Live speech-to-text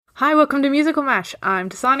Hi, welcome to Musical Mash. I'm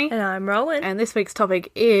Dasani. And I'm Rowan. And this week's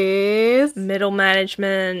topic is... Middle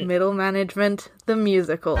management. Middle Management, the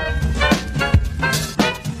musical.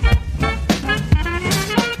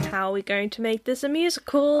 How are we going to make this a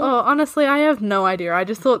musical? Oh, honestly, I have no idea. I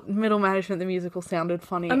just thought Middle Management, the musical sounded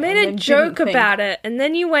funny. I made a joke about it, and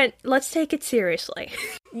then you went, let's take it seriously.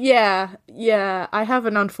 Yeah. I have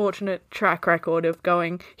an unfortunate track record of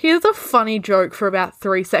going, here's a funny joke for about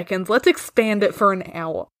 3 seconds. Let's expand it for an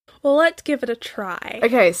hour. Well, let's give it a try.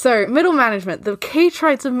 Okay, so middle management. The key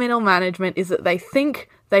traits of middle management is that they think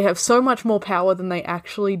they have so much more power than they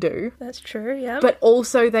actually do. That's true, yeah. But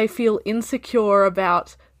also they feel insecure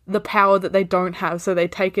about the power that they don't have, so they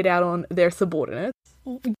take it out on their subordinates.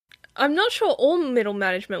 I'm not sure all middle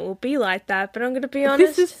management will be like that, but I'm going to be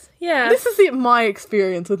honest. This is my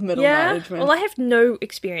experience with middle management. Well, I have no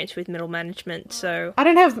experience with middle management, so... I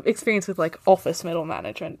don't have experience with, office middle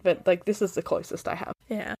management, but, this is the closest I have.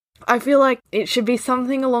 Yeah. I feel like it should be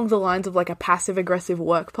something along the lines of, a passive-aggressive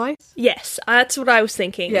workplace. Yes, that's what I was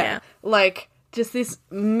thinking, yeah. Just this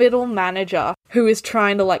middle manager who is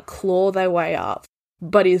trying to, claw their way up,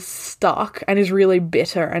 but is stuck and is really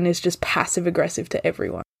bitter and is just passive-aggressive to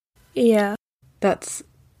everyone. Yeah. That's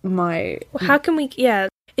my... Well, how can we... Yeah.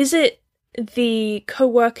 Is it the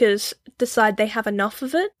co-workers decide they have enough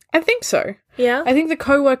of it? I think so. Yeah? I think the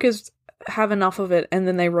co-workers have enough of it and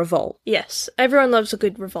then they revolt. Yes. Everyone loves a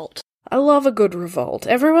good revolt. I love a good revolt.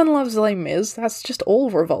 Everyone loves Les Mis. That's just all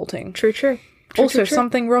revolting. True. Also,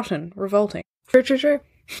 something rotten. Revolting. True.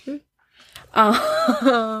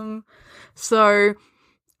 So,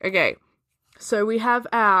 okay. So we have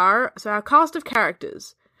our cast of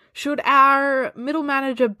characters. Should our middle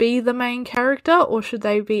manager be the main character, or should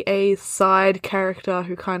they be a side character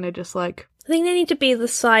who kind of just I think they need to be the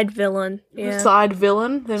side villain. Yeah. Side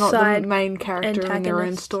villain? They're not Side the main character in their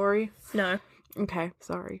own story? No. Okay,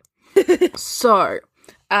 sorry. So,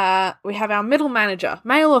 we have our middle manager.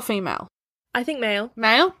 Male or female? I think male.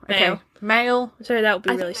 Male? Male. Okay. Male. Sorry, that would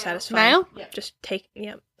be really satisfying. Male? Yep. Just take...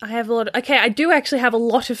 Yeah. I have a lot of... Okay, I do actually have a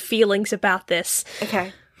lot of feelings about this.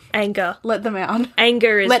 Okay. Anger. Let them out.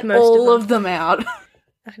 Anger is Let most all of them. out.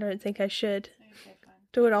 I don't think I should. Okay, fine.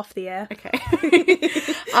 Do it off the air. Okay.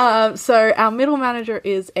 So our middle manager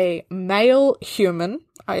is a male human,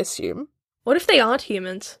 I assume. What if they aren't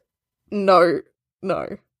humans? No.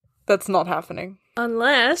 That's not happening.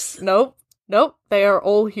 Unless... Nope. They are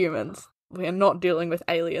all humans. We are not dealing with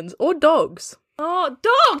aliens or dogs. Oh,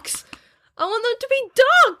 dogs! I want them to be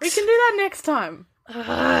dogs! We can do that next time.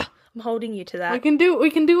 I'm holding you to that. We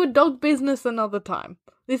can do a dog business another time.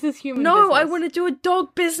 This is human business. No, I want to do a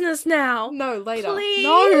dog business now. No, later. Please.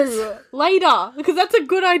 No, later. Because that's a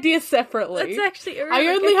good idea separately. That's actually... I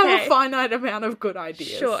only have a finite amount of good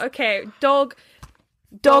ideas. Sure, okay. Dog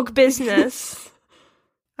business.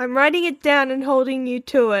 I'm writing it down and holding you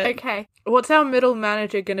to it. Okay. What's our middle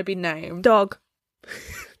manager going to be named? Dog.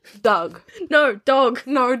 Doug. No, dog.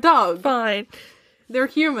 No, Doug. Fine. They're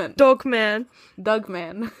human. Dog man. Doug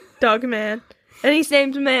man. Dog man. And he's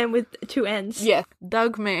named Man with 2 N's. Yes.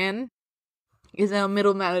 Doug man is our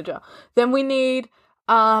middle manager. Then we need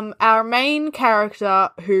our main character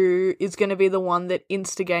who is going to be the one that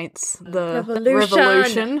instigates the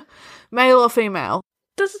revolution. Male or female?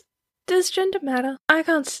 Does gender matter? I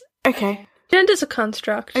can't... Okay. Gender's a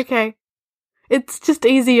construct. Okay. It's just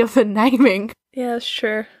easier for naming. Yeah, that's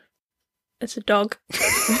true. It's a dog.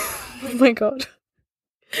 Oh my god.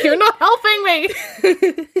 You're not helping me!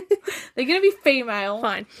 They're gonna be female.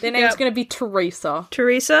 Fine. Their name's gonna be Teresa.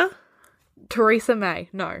 Teresa? Teresa May.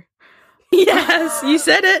 No. Yes, you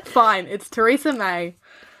said it! Fine, it's Teresa May.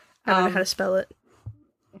 I don't know how to spell it.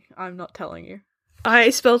 I'm not telling you.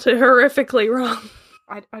 I spelled it horrifically wrong.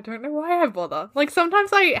 I don't know why I bother.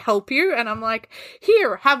 Sometimes I help you, and I'm like,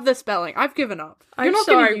 here, have the spelling. I've given up. I'm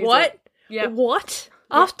sorry, what? Yeah. What?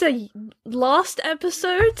 After last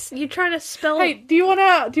episodes, you're trying to spell... Hey, do you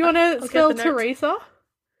wanna spell Teresa?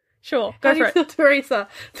 Sure, go for it. Spell Teresa?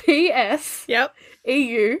 P-S... Yep.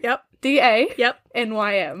 E-U... Yep. D-A... Yep.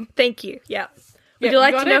 N-Y-M. Thank you, yep. Would you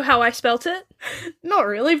like to know how I spelt it? Not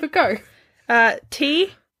really, but go.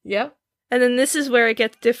 T... Yep. And then this is where it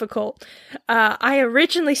gets difficult. I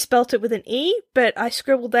originally spelt it with an E, but I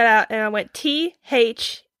scribbled that out and I went T-H-E-A-R-S-E-A.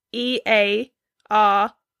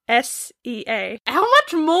 How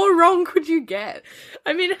much more wrong could you get?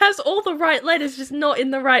 I mean, it has all the right letters, just not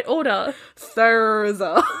in the right order.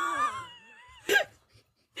 Thurza.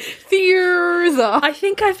 Thurza. Teresa. I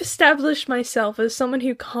think I've established myself as someone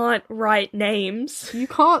who can't write names. You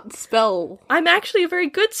can't spell. I'm actually a very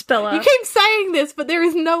good speller. You keep saying this, but there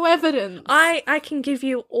is no evidence. I can give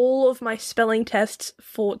you all of my spelling tests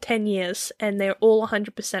for 10 years, and they're all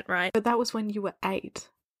 100% right. But that was when you were 8.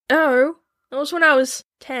 Oh, that was when I was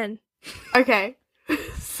 10. Okay.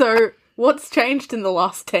 So, what's changed in the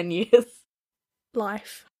last 10 years?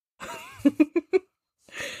 Life.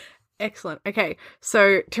 Excellent. Okay,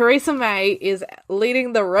 so Theresa May is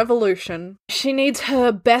leading the revolution. She needs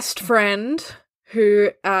her best friend,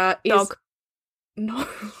 who is... Dog. No.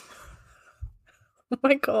 Oh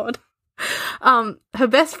my god. Her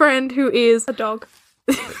best friend, who is... A dog.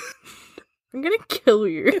 I'm gonna kill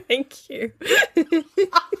you. Thank you.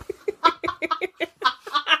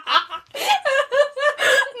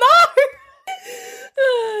 No!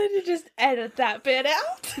 You just edit that bit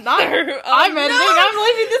out. No, I'm editing. no! I'm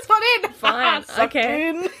leaving this one in. Fine, Sucked okay.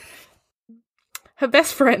 in. Her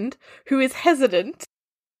best friend, who is hesitant.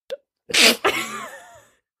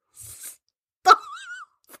 Stop.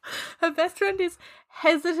 Her best friend is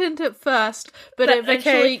hesitant at first, but But,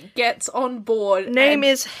 eventually gets on board. Name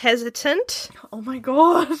and- is Hesitant. Oh my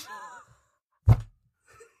god.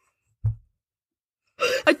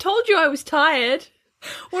 I told you I was tired.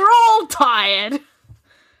 We're all tired.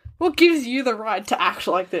 What gives you the right to act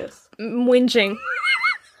like this? Whinging.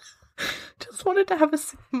 Just wanted to have a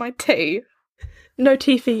sip of my tea. No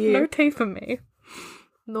tea for you. No tea for me.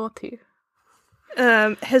 Naughty.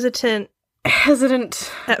 Hesitant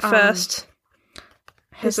Hesitant at first.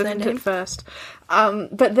 Hesitant name. at first.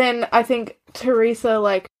 But then I think Teresa,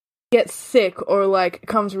 like, gets sick or, like,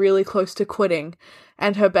 comes really close to quitting,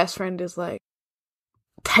 and her best friend is, like,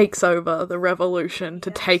 takes over the revolution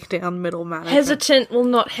to take down middle management. Hesitant will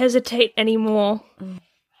not hesitate anymore.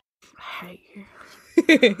 I hate you.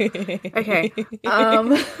 Okay.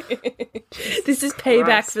 This is payback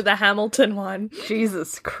Christ. for the Hamilton one.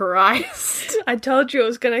 Jesus Christ. I told you it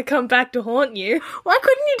was going to come back to haunt you. Why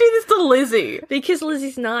couldn't you do this to Lizzie? Because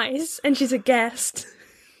Lizzie's nice, and she's a guest.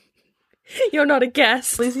 You're not a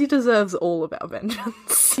guest. Lizzie deserves all of our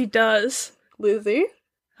vengeance. She does. Lizzie,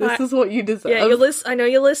 this Hi. is what you deserve. Yeah, I know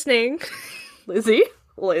you're listening. Lizzie,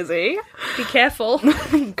 Be careful.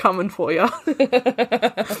 I'm coming for you.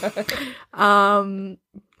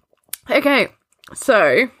 Okay,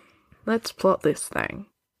 so let's plot this thing.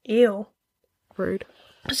 Ew. Rude.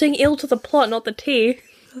 I'm saying ill to the plot, not the tea.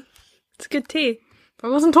 It's good tea. I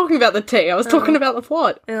wasn't talking about the tea. I was talking about the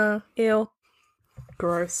plot. Ew.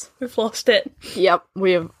 Gross. We've lost it. Yep,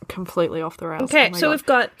 we are completely off the rails. Okay, Oh my so God. we've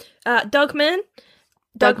got Dugman,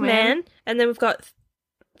 Dugman. and then we've got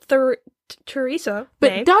Teresa.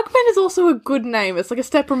 But May. Dugman is also a good name. It's like a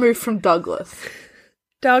step removed from Douglas.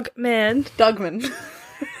 Dugman. Dugman.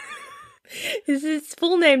 Is his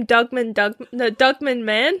full name Dugman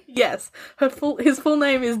Man? Yes, his full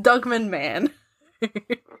name is Dugman Man.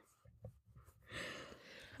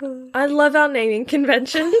 I love our naming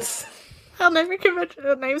conventions. Our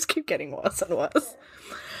names keep getting worse and worse.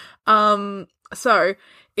 So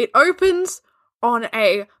it opens on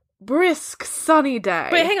a brisk sunny day.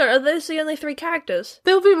 Wait, hang on. Are those the only 3 characters?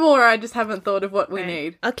 There'll be more. I just haven't thought of what we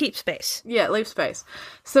need. I'll keep space. Yeah, leave space.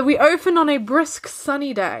 So we open on a brisk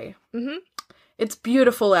sunny day. Mhm. It's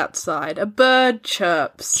beautiful outside. A bird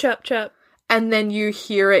chirps. Chirp, chirp. And then you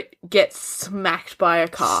hear it get smacked by a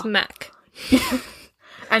car. Smack.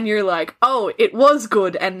 And you're like, oh, it was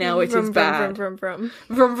good and now it is Vroom, bad. vroom, vroom, vroom.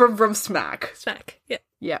 Vroom, vroom, vroom, smack. Smack. Yeah.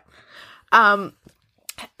 Yeah.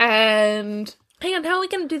 And... Hang on, how are we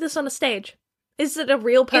going to do this on a stage? Is it a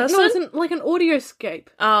real No, person? it's like an audioscape.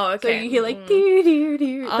 Oh, So okay. you hear like, doo doo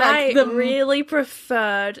doo. I That's the... really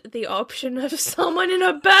preferred the option of someone in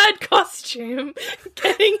a bird costume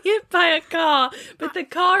getting hit by a car, but the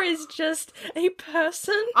car is just a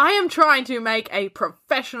person. I am trying to make a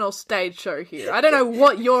professional stage show here. I don't know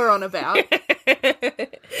what you're on about.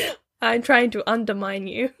 I'm trying to undermine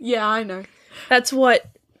you. Yeah, I know. That's what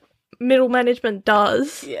middle management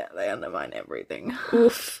does. Yeah, they undermine everything.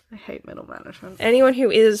 Oof. I hate middle management. Anyone who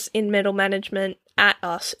is in middle management, at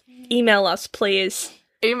us. Email us, please.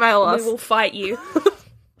 Email us. We will fight you.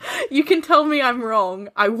 You can tell me I'm wrong.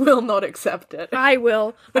 I will not accept it. I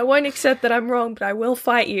will. I won't accept that I'm wrong, but I will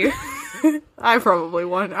fight you. I probably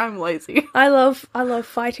won't. I'm lazy. I love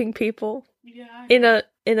fighting people Yeah. in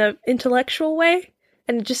a intellectual way,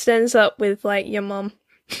 and it just ends up with like your mum.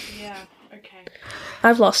 Yeah. Okay.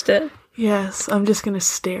 I've lost it. Yes, I'm just gonna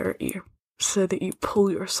stare at you so that you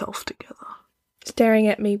pull yourself together. Staring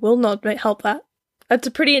at me will not help that. That's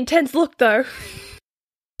a pretty intense look, though.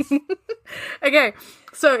 Okay,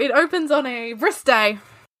 so it opens on a brisk day,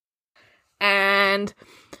 and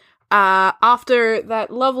after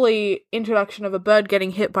that lovely introduction of a bird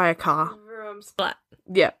getting hit by a car. Vroom, splat.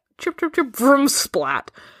 Yeah. Trip, trip, trip, vroom, splat.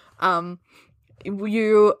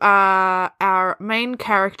 Our main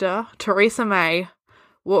character, Theresa May,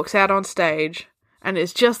 walks out on stage and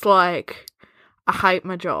is just like, I hate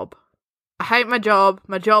my job. I hate my job.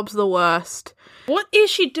 My job's the worst. What is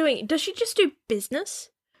she doing? Does she just do business?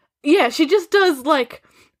 Yeah, she just does, like,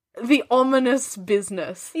 the ominous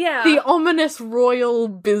business. Yeah. The ominous royal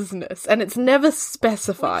business, and it's never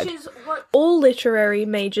specified. Which is what all literary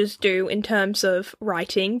majors do in terms of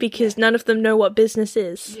writing, because none of them know what business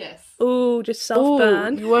is. Yes. Ooh, just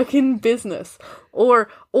self-burn. You work in business. Or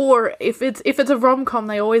if it's a rom-com,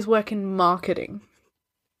 they always work in marketing.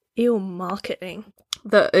 Ew, marketing.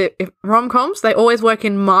 If rom-coms, they always work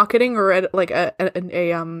in marketing or at like a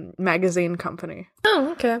magazine company. Oh,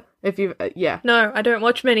 okay. If you yeah. No, I don't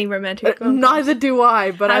watch many romantic rom-coms. Neither do I,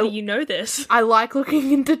 but How do you know this? I like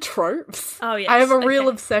looking into tropes. Oh, yes. I have a real okay.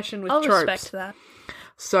 obsession with I'll tropes. respect that.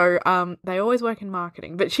 So they always work in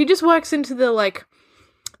marketing, but she just works into the like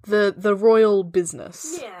the royal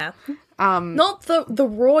business. Yeah. Not the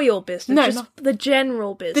royal business, No, just not- the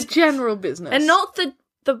general business. The general business. And not the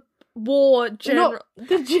war general. Not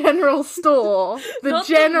the general store. The Not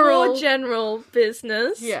general the war general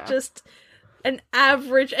business. Yeah. Just an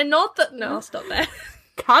average, and not the. No, I'll stop there.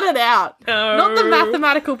 Cut it out. No. Not the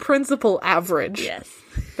mathematical principle average. Yes.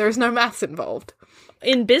 There is no maths involved.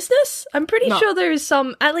 In business, I'm pretty No. sure there is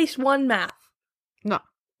at least one math. No.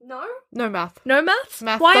 No? No math. No maths?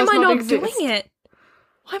 Math Why does am I not not exist. doing it?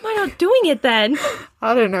 Why am I not doing it then?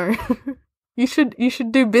 I don't know. You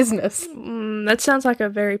should do business. That sounds like a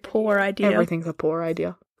very poor idea. Everything's a poor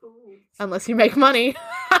idea. Unless you make money.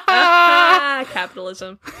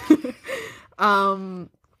 Capitalism.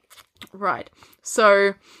 Right.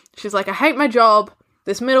 So she's like, I hate my job.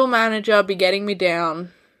 This middle manager be getting me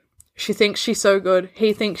down. She thinks she's so good.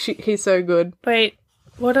 He thinks he's so good. Wait,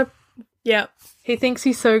 what a... Yeah. He thinks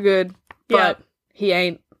he's so good, but Yeah. he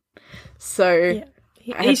ain't. So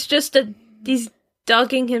Yeah. He's just he's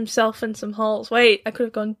dugging himself in some holes. Wait, I could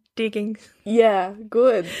have gone digging. yeah,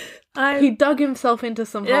 good. He dug himself into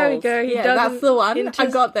some There we holes. go, he Yeah, dug that's the one. into I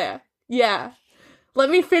s- got there. Yeah. Let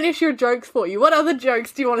me finish your jokes for you. What other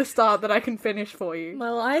jokes do you want to start that I can finish for you? My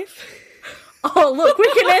life. Oh, look,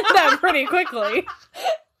 we can end that pretty quickly.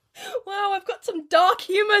 Wow, I've got some dark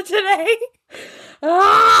humor today.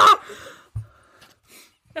 Ah!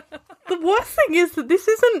 The worst thing is that this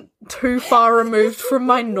isn't too far removed from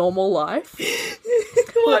my normal life.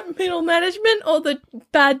 What, middle management or the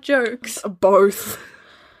bad jokes? Both.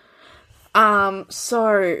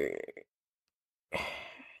 So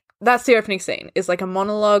that's the opening scene. Is like a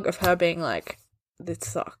monologue of her being like, "This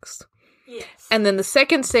sucks." Yes. And then the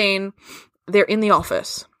second scene, they're in the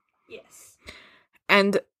office, Yes.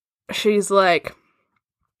 and she's like,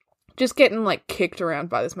 just getting like kicked around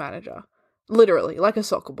by this manager, literally like a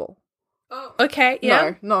soccer ball. Oh. Okay,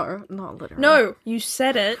 yeah. No, not literally. No, you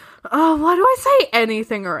said it. Oh, why do I say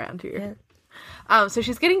anything around you? Yeah. So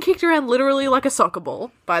she's getting kicked around literally like a soccer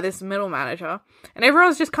ball by this middle manager, and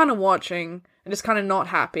everyone's just kind of watching and just kind of not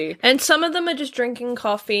happy. And some of them are just drinking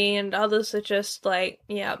coffee, and others are just like,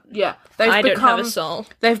 yeah, Yeah, I don't have a soul.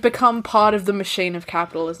 They've become part of the machine of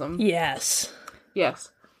capitalism. Yes.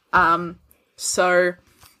 Yes. So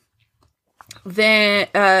then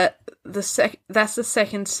that's the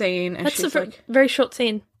second scene, and That's she's a like, very short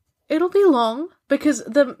scene. it'll be long because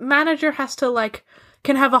the manager has to like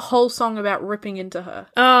can have a whole song about ripping into her.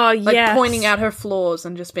 Oh, Like yes. pointing out her flaws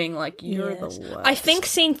and just being like, you're Yes. the worst. I think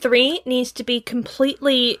scene 3 needs to be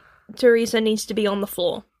completely... Teresa needs to be on the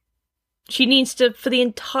floor. She needs to, for the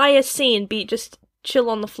entire scene, be just chill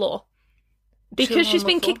on the floor. Because Chill she's on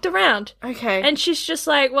the been floor? kicked around. Okay. And she's just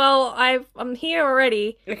like, well, I'm here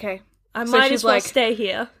already. Okay. I So might she's as well like- stay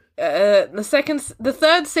here. The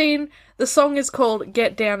third scene, the song is called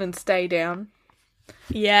Get Down and Stay Down.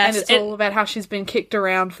 Yes. And it's all about how she's been kicked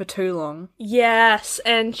around for too long. Yes,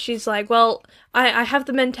 and she's like, well, I have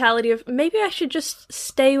the mentality of maybe I should just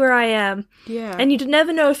stay where I am. Yeah. And you'd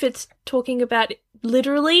never know if it's talking about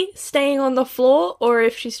literally staying on the floor or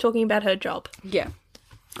if she's talking about her job. Yeah.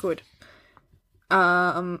 Good.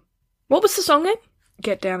 What was the song name?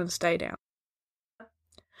 Get Down and Stay Down.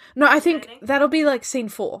 No, I think that'll be like scene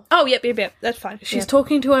 4. Oh, yep, that's fine. She's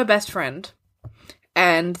talking to her best friend,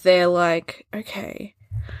 and they're like, okay,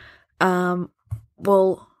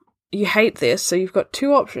 well, you hate this, so you've got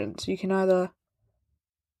 2 options. You can either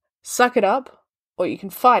suck it up, or you can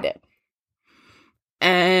fight it.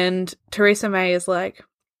 And Theresa May is like,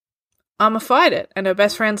 I'ma fight it. And her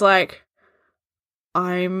best friend's like,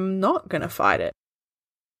 I'm not gonna fight it.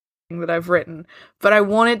 that I've written, but I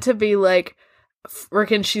want it to be like,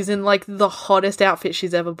 reckon she's in like the hottest outfit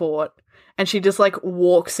she's ever bought, and she just like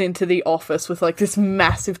walks into the office with like this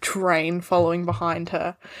massive train following behind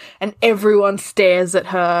her, and everyone stares at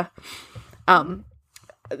her.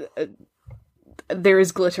 There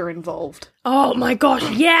is glitter involved. Oh my gosh,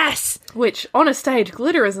 yes! Which, on a stage,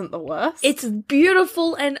 glitter isn't the worst. It's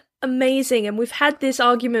beautiful and amazing, and we've had this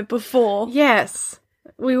argument before. Yes.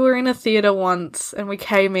 We were in a theatre once, and we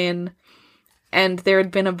came in, and there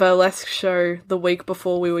had been a burlesque show the week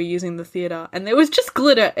before we were using the theatre, and there was just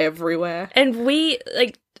glitter everywhere. And we,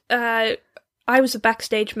 like, I was a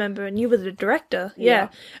backstage member, and you were the director. Yeah.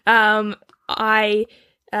 I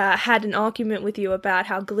had an argument with you about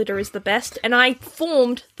how glitter is the best, and I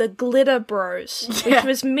formed the Glitter Bros, which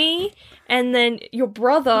was me, and then your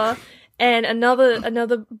brother, and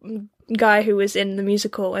another guy who was in the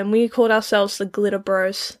musical, and we called ourselves the Glitter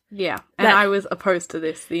Bros. Yeah, and I was opposed to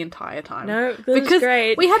this the entire time. No, glitter's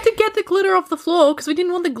great. We had to get the glitter off the floor because we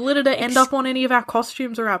didn't want the glitter to end up on any of our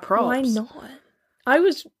costumes or our props. Why not? I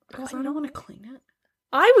don't want to clean it.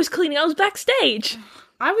 I was cleaning. I was backstage.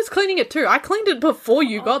 I was cleaning it too. I cleaned it before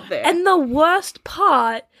you got there. And the worst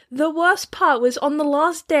part was on the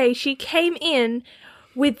last day, she came in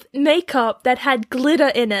with makeup that had glitter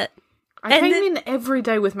in it. I came in every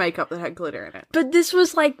day with makeup that had glitter in it. But this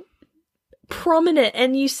was, like, prominent,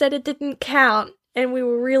 and you said it didn't count, and we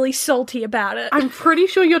were really salty about it. I'm pretty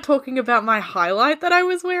sure you're talking about my highlight that I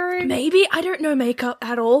was wearing. Maybe. I don't know makeup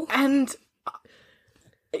at all. And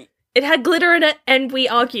it had glitter in it, and we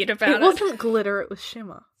argued about it. It wasn't glitter, it was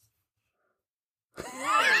shimmer.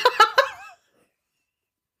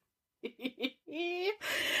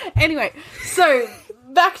 Anyway, so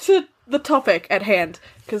back to the topic at hand,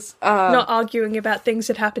 because not arguing about things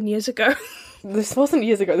that happened years ago. This wasn't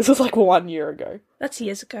years ago, this was like 1 year ago. That's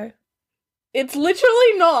years ago. It's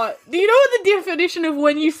literally not. Do you know what the definition of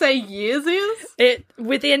when you say years is? It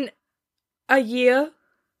within a year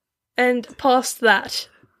and past that.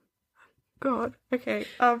 God, okay.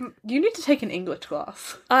 You need to take an English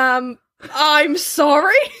class. I'm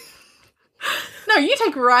sorry? No, you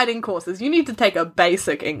take writing courses. You need to take a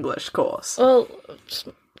basic English course. Well,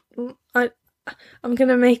 I'm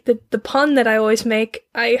gonna make the pun that I always make.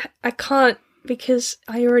 I can't because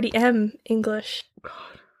I already am English. God.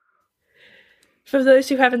 For those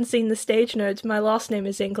who haven't seen the stage notes, my last name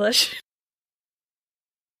is English.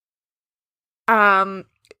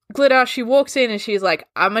 Glitter, she walks in and she's like,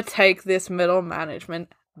 I'm gonna take this middle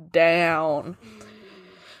management down.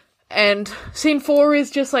 And scene 4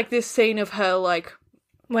 is just like this scene of her like...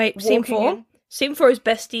 Wait, scene 4? In. Scene 4 is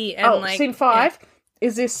Bestie and like... Scene 5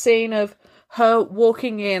 is this scene of her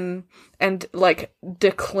walking in and like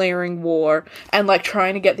declaring war and like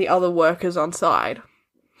trying to get the other workers on side.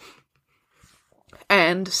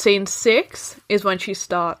 And scene 6 is when she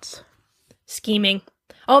starts... scheming.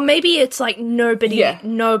 Oh, maybe it's like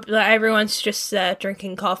everyone's just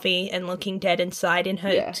drinking coffee and looking dead inside in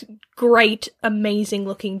her great, amazing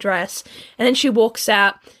looking dress. And then she walks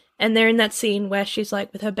out and they're in that scene where she's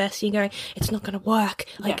like with her bestie going, it's not going to work.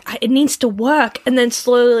 Like, it needs to work. And then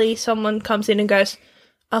slowly someone comes in and goes,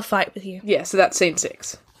 I'll fight with you. Yeah, so that's scene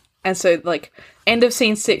 6. And so, like, end of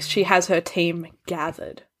scene 6, she has her team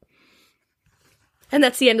gathered. And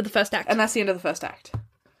that's the end of the first act. I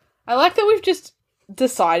like that we've just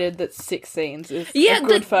decided that 6 scenes is a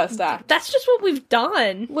good first act. That's just what we've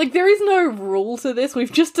done. Like, there is no rule to this. We've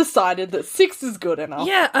just decided that 6 is good enough.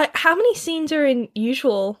 Yeah, how many scenes are in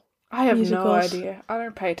usual I have musicals? No idea. I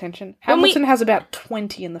don't pay attention. Hamilton has about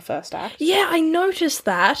 20 in the first act. Yeah, I noticed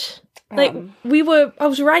that. Like, I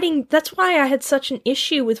was writing, that's why I had such an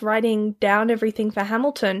issue with writing down everything for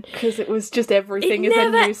Hamilton. Because it was just everything is a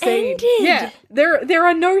new scene. Ended. Yeah, there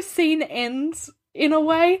are no scene ends in a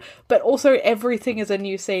way, but also everything is a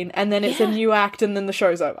new scene, and then it's a new act, and then the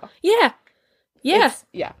show's over. Yeah. Yeah.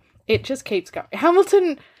 It just keeps going.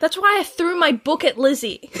 Hamilton... That's why I threw my book at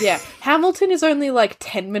Lizzie. Yeah. Hamilton is only like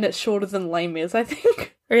 10 minutes shorter than Les Mis, I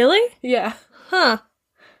think. Really? Yeah. Huh.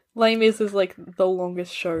 Les Mis is like the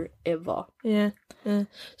longest show ever. Yeah.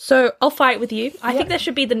 So, I'll fight with you. I think that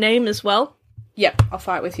should be the name as well. Yep, I'll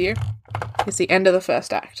fight with you. It's the end of the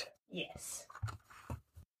first act. Yes.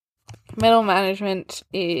 Middle management.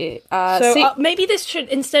 Maybe this should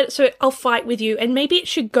instead. So I'll fight with you, and maybe it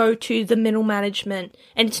should go to the middle management,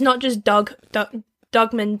 and it's not just Dugman.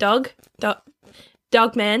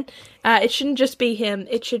 It shouldn't just be him.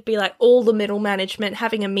 It should be like all the middle management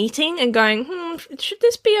having a meeting and going, should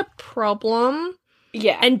this be a problem?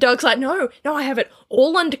 Yeah. And Doug's like, no, I have it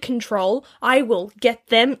all under control. I will get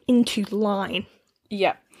them into line.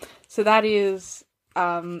 Yeah. So that is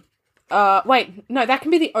wait, no, that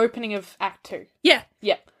can be the opening of Act 2. Yeah.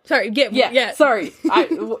 Yeah. Sorry, Yeah. Sorry.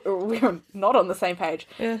 We're not on the same page.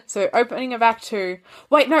 Yeah. So, opening of Act 2.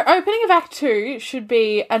 Wait, no, opening of Act 2 should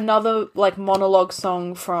be another, like, monologue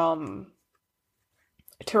song from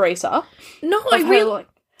Teresa. No, Of her, like,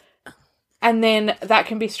 and then that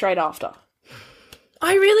can be straight after.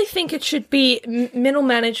 I really think it should be middle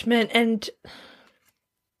management and...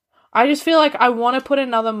 I just feel like I want to put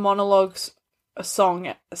another monologues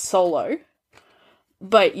song solo,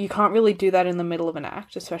 but you can't really do that in the middle of an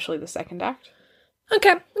act, especially the second act.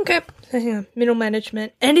 Okay. So, yeah, middle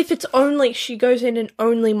management. And if it's only, she goes in and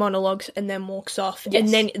only monologues and then walks off,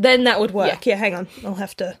 Yes. and then that would work. Yeah, hang on. I'll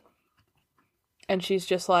have to... And she's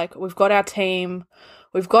just like, we've got our team,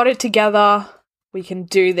 we've got it together, we can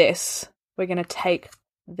do this, we're going to take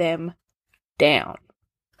them down.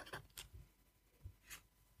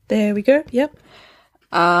 There we go, yep.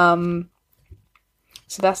 So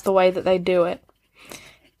that's the way that they do it.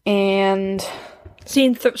 And...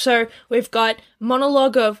 So we've got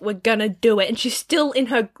monologue of we're gonna do it, and she's still in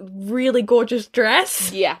her really gorgeous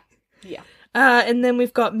dress. Yeah. And then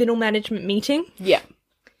we've got middle management meeting. Yeah.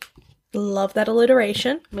 Love that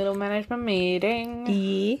alliteration. Middle management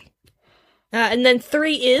meeting. Yeah. And then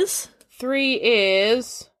 3 is... 3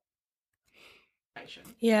 is...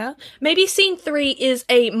 Yeah. Maybe scene 3 is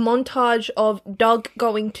a montage of Doug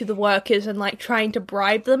going to the workers and, like, trying to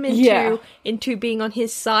bribe them into being on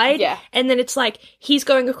his side. Yeah. And then it's like, he's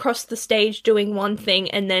going across the stage doing one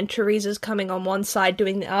thing, and then Teresa's coming on one side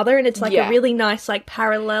doing the other, and it's like a really nice, like,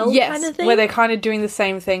 parallel kind of thing. Where they're kind of doing the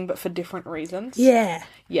same thing, but for different reasons. Yeah.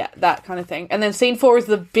 Yeah, that kind of thing. And then scene 4 is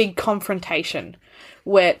the big confrontation,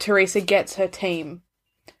 where Teresa gets her team,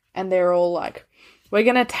 and they're all like, we're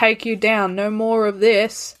gonna take you down, no more of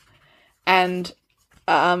this. And,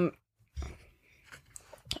 the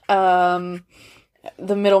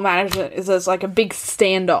middle management there's like a big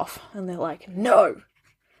standoff, and they're like, no,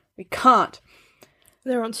 we can't.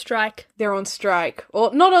 They're on strike. They're on strike.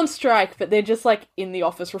 Or, not on strike, but they're just, like, in the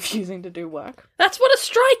office refusing to do work. That's what a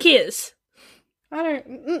strike is! I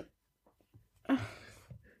don't...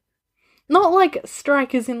 Not like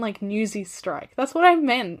strike as in, like, Newsies strike. That's what I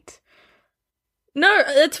meant. No,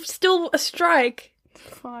 it's still a strike.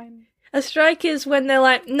 Fine. A strike is when they're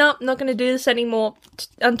like, nope, not going to do this anymore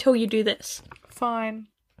until you do this. Fine.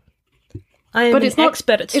 I am an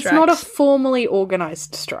expert at strikes. It's not a formally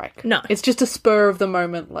organised strike. No. It's just a spur of the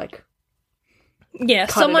moment, like... Yeah,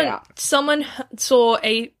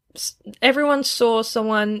 everyone saw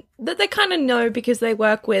someone that they kind of know because they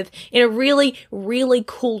work with in a really, really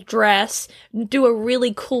cool dress, do a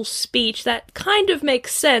really cool speech that kind of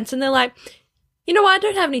makes sense, and they're like, you know what, I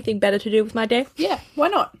don't have anything better to do with my day. Yeah, why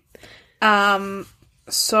not?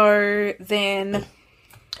 So then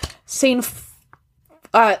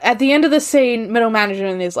at the end of the scene, middle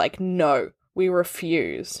management is like, no, we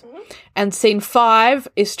refuse. Mm-hmm. And scene 5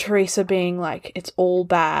 is Teresa being like, it's all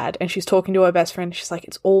bad. And she's talking to her best friend. She's like,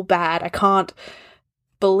 it's all bad. I can't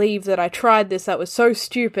believe that I tried this. That was so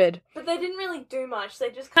stupid. But they didn't really do much. They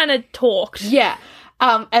just kind of talked. Yeah.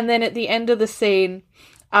 And then at the end of the scene,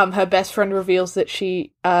 her best friend reveals that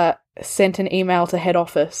she sent an email to head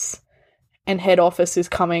office. And head office is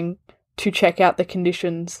coming to check out the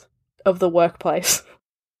conditions of the workplace.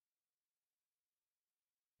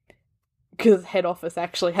 Because head office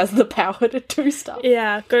actually has the power to do stuff.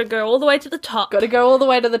 Yeah, gotta go all the way to the top. Gotta go all the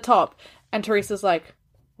way to the top. And Teresa's like,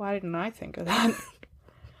 why didn't I think of that?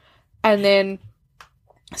 And then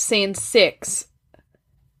scene 6,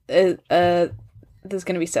 there's going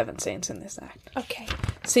to be 7 scenes in this act. Okay.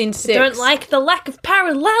 Scene 6. I don't like the lack of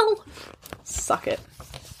parallel. Suck it.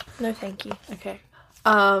 No, thank you. Okay.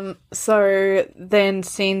 So then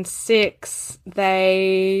scene 6,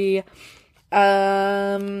 they...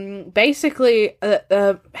 basically,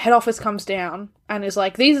 head office comes down and is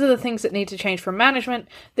like, these are the things that need to change from management.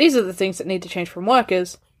 These are the things that need to change from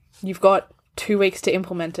workers. You've got 2 weeks to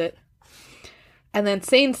implement it. And then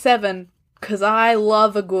scene 7, because I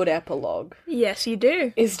love a good epilogue. Yes, you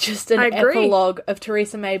do. Is just an epilogue of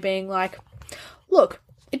Theresa May being like, look,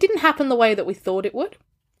 it didn't happen the way that we thought it would.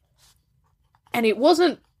 And it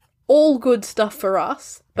wasn't all good stuff for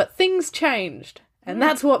us, but things changed. And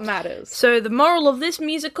that's what matters. So the moral of this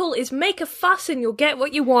musical is make a fuss and you'll get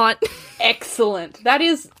what you want. Excellent. That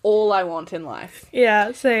is all I want in life.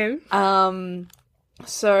 Yeah, same.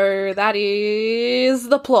 So that is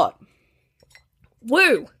the plot.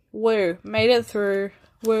 Woo. Woo. Made it through.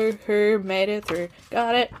 Woohoo. Made it through.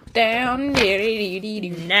 Got it down.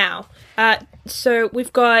 Now. So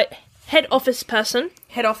we've got head office person.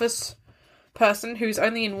 Head office person who's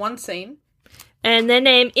only in one scene. And their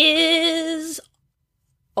name is...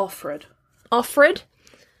 Offred. Offred?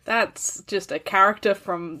 That's just a character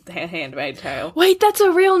from The Handmaid's Tale. Wait, that's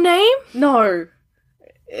a real name? No.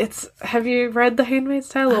 Have you read The Handmaid's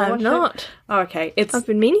Tale? I have not. Okay, I've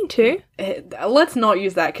been meaning to. let's not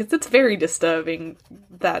use that, because it's very disturbing,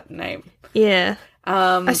 that name. Yeah.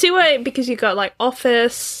 I see why, because you got, like,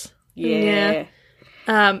 office. Yeah.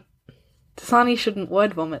 Yeah. Dasani shouldn't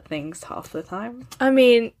word vomit things half the time. I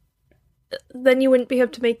mean, then you wouldn't be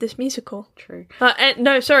able to make this musical. True.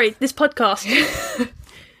 No, sorry, this podcast.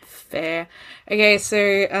 Fair. Okay, so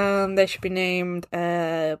they should be named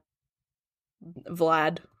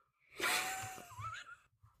Vlad.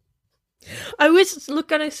 I was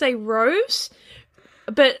gonna say Rose,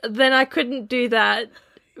 but then I couldn't do that.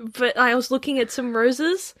 But I was looking at some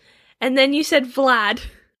roses, and then you said Vlad.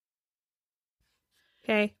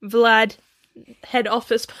 Okay, Vlad, head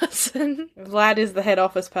office person. Vlad is the head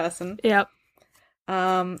office person. Yep.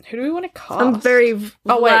 Who do we want to cast? I'm very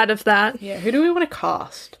glad of that. Yeah, who do we want to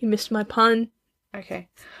cast? You missed my pun. Okay.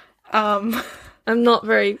 I'm not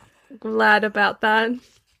very glad about that.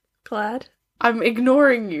 Glad? I'm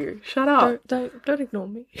ignoring you. Shut up. Don't ignore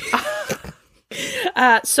me.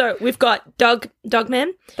 So we've got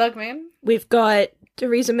Dugman. Dugman. We've got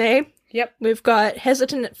Theresa May. Yep. We've got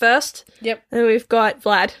Hesitant at First. Yep. And we've got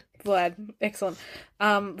Vlad. Vlad. Excellent.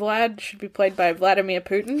 Vlad should be played by Vladimir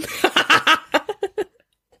Putin.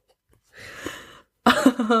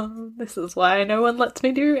 This is why no one lets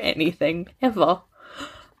me do anything, ever.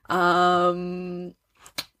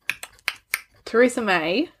 Theresa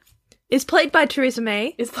May. Is played by Theresa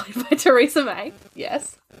May. Is played by Theresa May.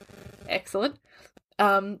 Yes. Excellent.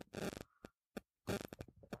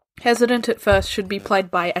 Hesitant at First should be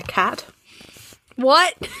played by a cat.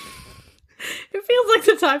 What? It feels like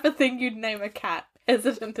the type of thing you'd name a cat.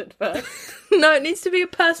 Hesitant at First. No, it needs to be a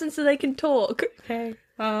person so they can talk. Okay.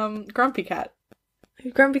 Grumpy Cat.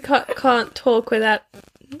 Grumpy Cat can't talk without...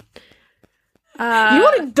 You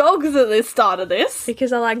wanted dogs at the start of this.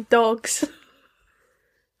 Because I like dogs.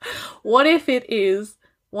 What if it is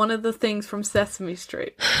one of the things from Sesame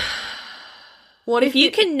Street? What if you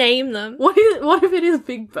can name them? What if it is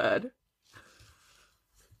Big Bird?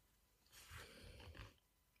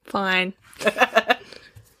 Fine.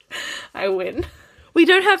 I win. We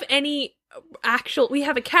don't have any actual... We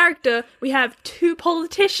have a character. We have two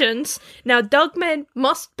politicians. Now, Dugman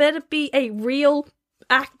must better be a real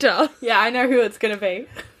actor. Yeah, I know who it's gonna be.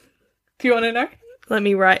 Do you want to know? Let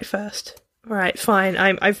me write first. Right, fine.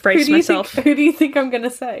 I've braced myself. Who do you think I'm gonna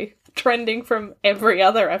say? Trending from every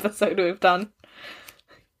other episode we've done.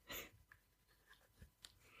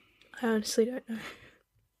 I honestly don't know.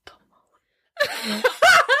 Tom Holland.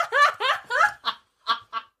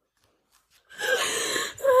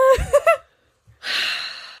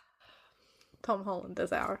 Tom Holland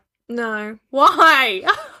is our. No. Why?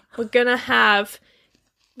 We're gonna have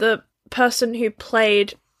the person who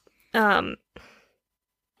played, Fine,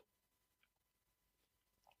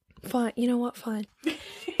 you know what, fine.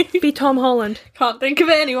 Be Tom Holland. Can't think of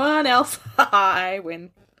anyone else. I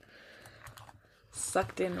win.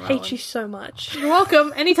 Sucked in. Rowan. Hate you so much. You're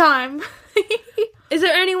welcome, anytime. Is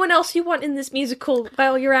there anyone else you want in this musical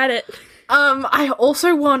while you're at it? I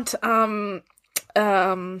also want,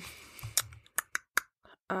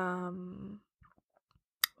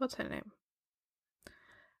 what's her name?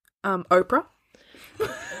 Oprah?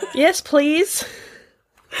 Yes, please.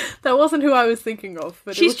 That wasn't who I was thinking of,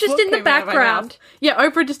 but she's just in the background. Yeah,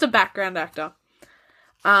 Oprah, just a background actor.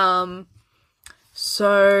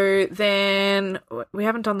 So then we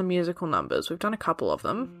haven't done the musical numbers. We've done a couple of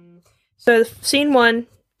them. So scene 1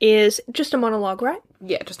 is just a monologue, right?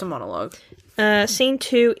 Yeah, just a monologue. Scene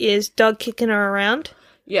 2 is Doug kicking her around.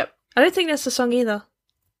 Yep. I don't think that's the song either.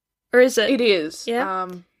 Or is it? It is. Yeah.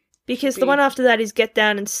 Because the one after that is Get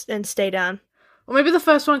Down and Stay Down. Or maybe the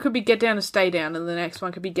first one could be Get Down and Stay Down, and the next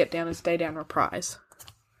one could be Get Down and Stay Down Reprise.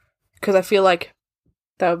 Because I feel like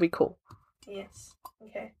that would be cool. Yes.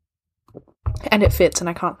 Okay. And it fits, and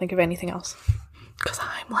I can't think of anything else. Because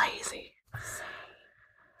I'm lazy.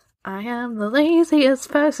 I am the laziest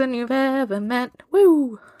person you've ever met.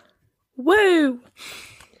 Woo! Woo!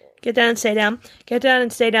 Get Down and Stay Down. Get Down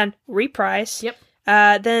and Stay Down Reprise. Yep.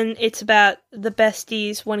 Then it's about the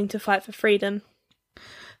besties wanting to fight for freedom.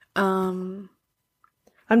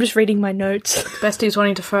 I'm just reading my notes. Besties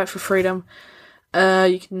wanting to fight for freedom.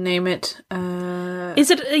 You can name it.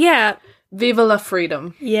 Is it? Yeah. Viva la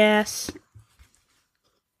freedom. Yes.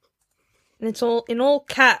 And it's all in all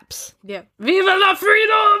caps. Yeah. Viva la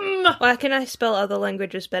freedom! Why can I spell other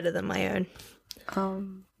languages better than my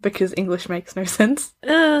own? Because English makes no sense.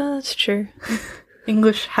 That's true.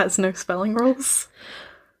 English has no spelling rules.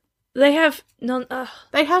 They have none.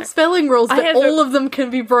 They have spelling rules I that have all of them can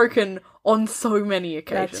be broken on so many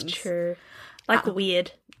occasions. That's true. Like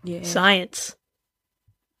weird Yeah. science.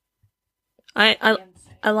 I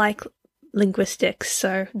like linguistics,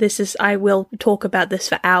 so I will talk about this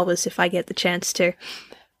for hours if I get the chance to.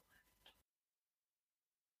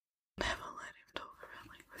 Never let him talk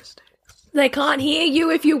about linguistics. They can't hear you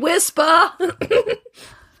if you whisper.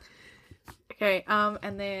 Okay,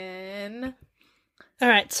 and then All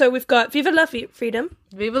right, so we've got Viva la Freedom,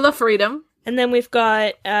 Viva la Freedom. and then we've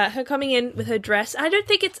got her coming in with her dress. I don't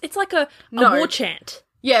think it's like a No. war chant.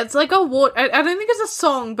 Yeah, it's like a war. I don't think it's a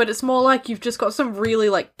song, but it's more like you've just got some really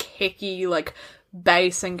like kicky like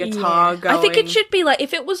bass and guitar going. I think it should be like,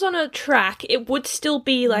 if it was on a track, it would still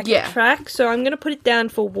be like Yeah. a track. So I'm gonna put it down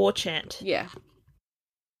for war chant. Yeah,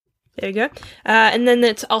 There we go. And then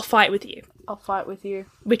it's I'll fight with you, I'll fight with you.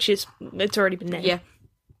 which is it's already been named. Yeah.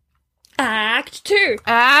 Act 2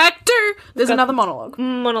 Act 2. There's Got- another monologue.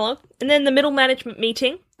 monologue, and then the middle management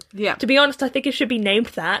meeting. Yeah, To be honest, I think it should be named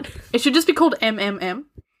that. it should just be called MMM.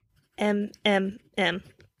 MMM.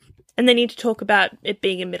 And they need to talk about it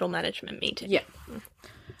being a middle management meeting. Yeah.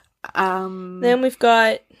 Then we've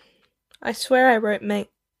got. I swear I wrote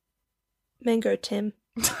Mango Tim.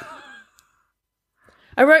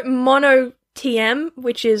 I wrote Mono TM,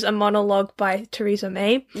 which is a monologue by Theresa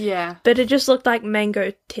May, Yeah. but it just looked like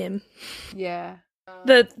Mango Tim. Yeah.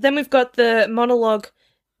 Then we've got the monologue,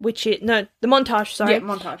 the montage. Sorry, Yeah,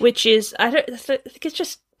 montage. which is I think it's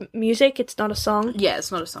just music. It's not a song. Yeah,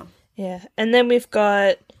 it's not a song. Yeah, and then we've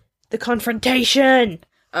got the confrontation.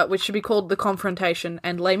 Which should be called The Confrontation,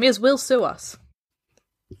 and Les Mis will sue us.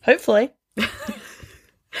 Hopefully,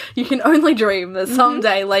 You can only dream that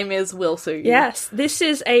someday Les Mis will sue you. yes. This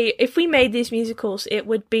is if we made these musicals, it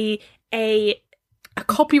would be A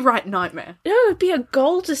copyright nightmare. it would be a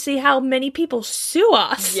goal to see how many people sue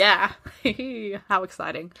us. Yeah. How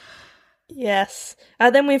exciting. Yes.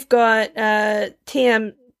 Then we've got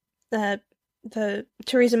TM, the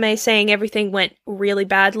Theresa May saying everything went really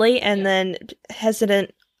badly, and then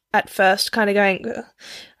hesitant at first, kind of going, "Ugh,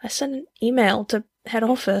 I sent an email to head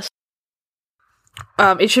office."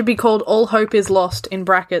 It should be called All Hope is Lost, in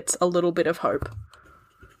brackets, a little bit of hope.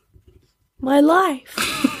 My life.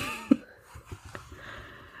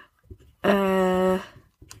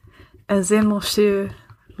 And then, monsieur,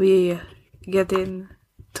 we get in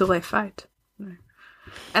to a fight. No.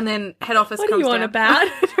 And then head office What are comes you on down. about?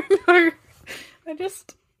 I don't know. I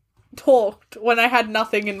just talked when I had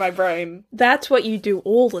nothing in my brain. That's what you do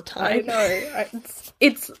all the I time. know.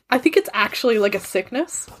 I think it's actually like a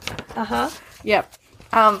sickness. Uh-huh. Yep.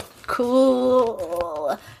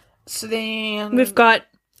 Cool. So then We've got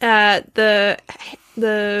the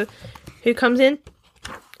who comes in?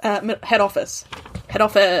 head office. Head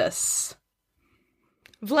office.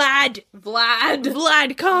 Vlad. Vlad.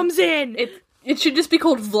 Vlad comes in. It should just be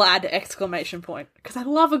called Vlad exclamation point, because I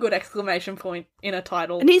love a good exclamation point in a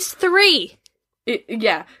title. And he's 3.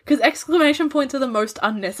 Yeah, because exclamation points are the most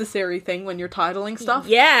unnecessary thing when you're titling stuff.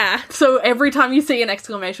 Yeah. So every time you see an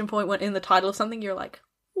exclamation point when in the title of something, you're like,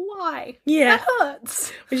 why? Yeah. That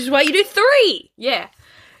hurts. Which is why you do 3. Yeah.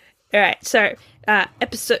 Alright, so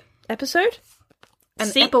episode? An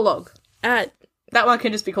See- epilogue. That one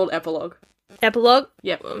can just be called epilogue. epilogue?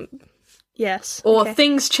 Yep. Yes. Or okay.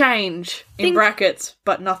 things change, in Things- brackets,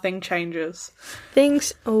 but nothing changes.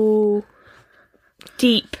 Things. Oh.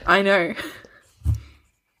 Deep. I know.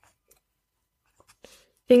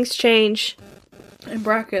 Things change. In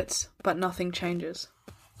brackets, but nothing changes.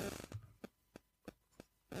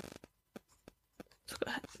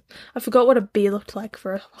 I forgot what a bee looked like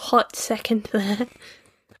for a hot second there.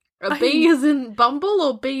 A B is in Bumble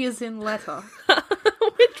or B is in letter?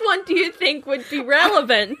 Which one do you think would be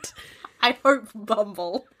relevant? I hope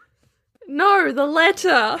Bumble. No, the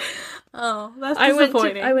letter. Oh, that's I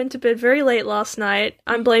disappointing. went to bed very late last night.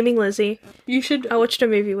 I'm blaming Lizzie. You should... I watched a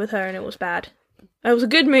movie with her and it was bad. It was a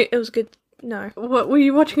good movie. It was good. No. What, were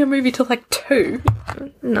you watching a movie till like 2?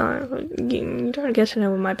 No. You don't get to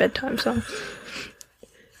know when my bedtime's on.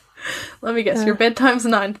 Let me guess, your bedtime's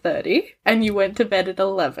 9:30 and you went to bed at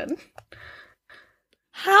 11.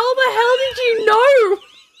 How the hell did you know?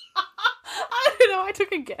 I don't know, I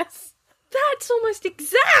took a guess. That's almost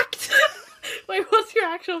exact. Wait, what's your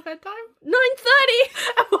actual bedtime? 9:30.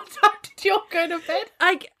 And what time did you all go to bed?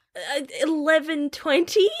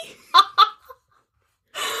 11:20.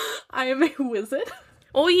 I am a wizard.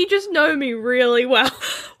 Or you just know me really well.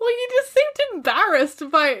 Well, you just seemed embarrassed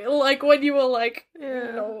by, like, when you were like,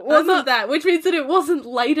 Yeah. no, it wasn't that, which means that it wasn't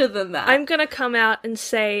later than that. I'm gonna come out and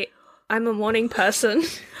say I'm a morning person.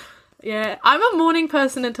 Yeah, I'm a morning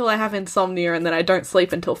person until I have insomnia and then I don't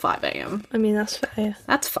sleep until 5 a.m. I mean, that's fair.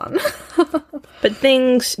 That's fun. But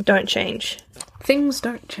things don't change. Things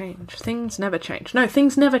don't change. Things never change. No,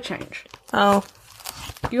 things never change. Oh.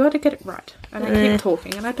 You gotta get it right. And I keep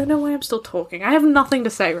talking, and I don't know why I'm still talking. I have nothing to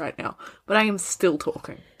say right now, but I am still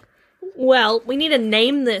talking. Well, we need to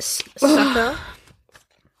name this sucker.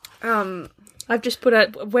 I've just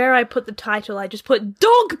put where I put the title, I just put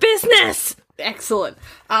Dog Business! Excellent.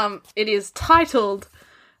 It is titled...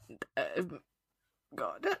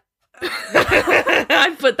 God.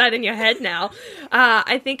 I put that in your head now.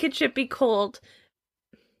 I think it should be called...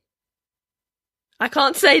 I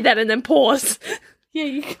can't say that and then pause. Yeah,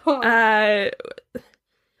 you can't.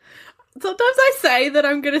 Sometimes I say that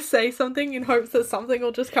I'm going to say something in hopes that something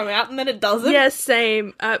will just come out, and then it doesn't. Yeah,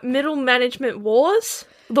 same. Middle management wars?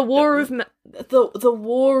 The war of... The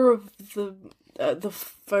war of the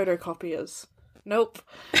photocopiers. Nope.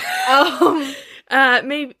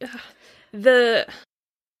 Maybe... The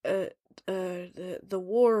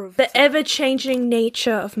war of... The ever-changing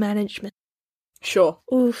nature of management. Sure.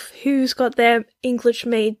 Oof, who's got their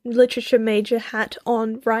literature major hat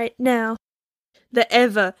on right now? The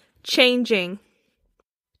ever-changing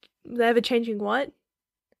what?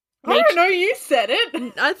 I don't know, you said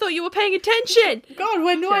it. I thought you were paying attention! God,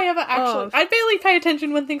 when do I ever actually... I barely pay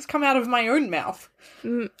attention when things come out of my own mouth.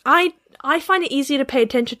 I find it easier to pay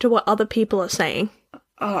attention to what other people are saying.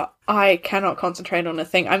 I cannot concentrate on a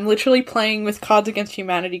thing. I'm literally playing with Cards Against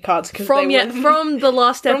Humanity cards from the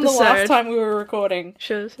last episode. From the last time we were recording.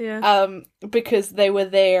 Sure, yeah. Because they were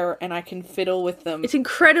there and I can fiddle with them. It's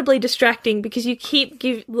incredibly distracting because you keep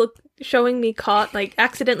showing me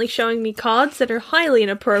accidentally showing me cards that are highly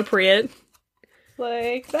inappropriate.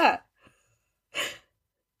 Like that.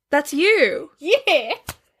 That's you. Yeah.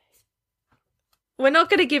 We're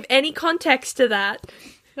not going to give any context to that.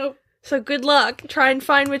 Nope. So good luck. Try and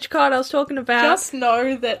find which card I was talking about. Just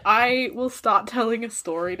know that I will start telling a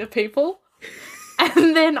story to people,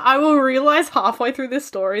 and then I will realise halfway through this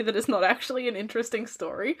story that it's not actually an interesting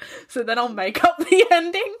story, so then I'll make up the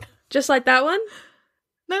ending. Just like that one?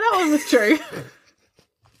 No, that one was true.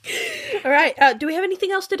 Alright, do we have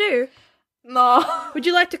anything else to do? No. Would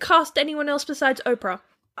you like to cast anyone else besides Oprah?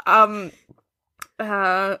 I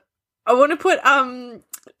want to put,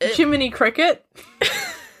 Jiminy Cricket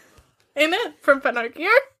in it from Pinocchio.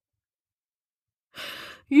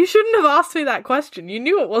 You shouldn't have asked me that question. You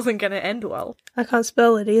knew it wasn't going to end well. I can't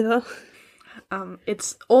spell it either.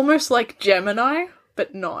 It's almost like Gemini,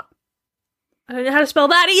 but not. I don't know how to spell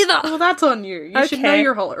that either! Well, that's on you. You should know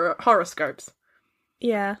your horoscopes.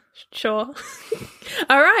 Yeah, sure.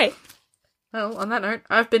 Alright. Well, on that note,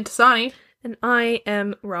 I've been Tasani. And I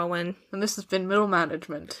am Rowan. And this has been Middle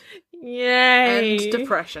Management. Yay! And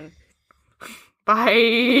Depression.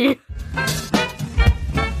 Bye!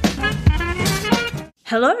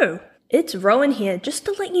 Hello, it's Rowan here, just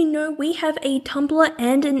to let you know we have a Tumblr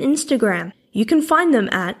and an Instagram. You can find them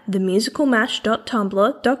at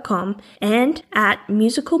themusicalmash.tumblr.com and at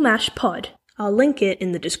musicalmashpod. I'll link it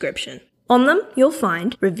in the description. On them, you'll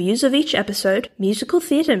find reviews of each episode, musical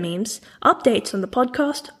theatre memes, updates on the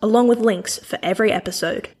podcast, along with links for every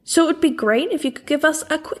episode. So it would be great if you could give us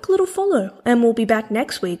a quick little follow, and we'll be back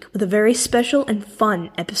next week with a very special and fun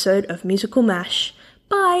episode of Musical Mash.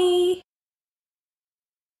 Bye!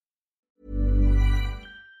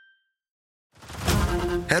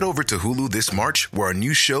 Head over to Hulu this March, where our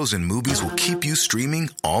new shows and movies will keep you streaming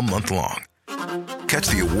all month long. Catch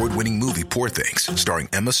the award-winning movie Poor Things, starring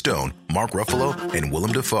Emma Stone, Mark Ruffalo, and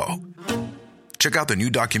Willem Dafoe. Check out the new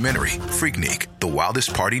documentary, Freaknik, The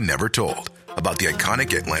Wildest Party Never Told, about the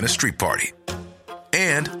iconic Atlanta Street Party.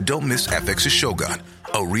 And don't miss FX's Shogun,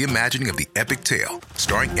 a reimagining of the epic tale,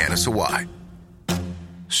 starring Anna Sawai.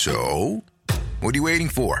 So, what are you waiting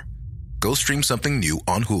for? Go stream something new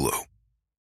on Hulu.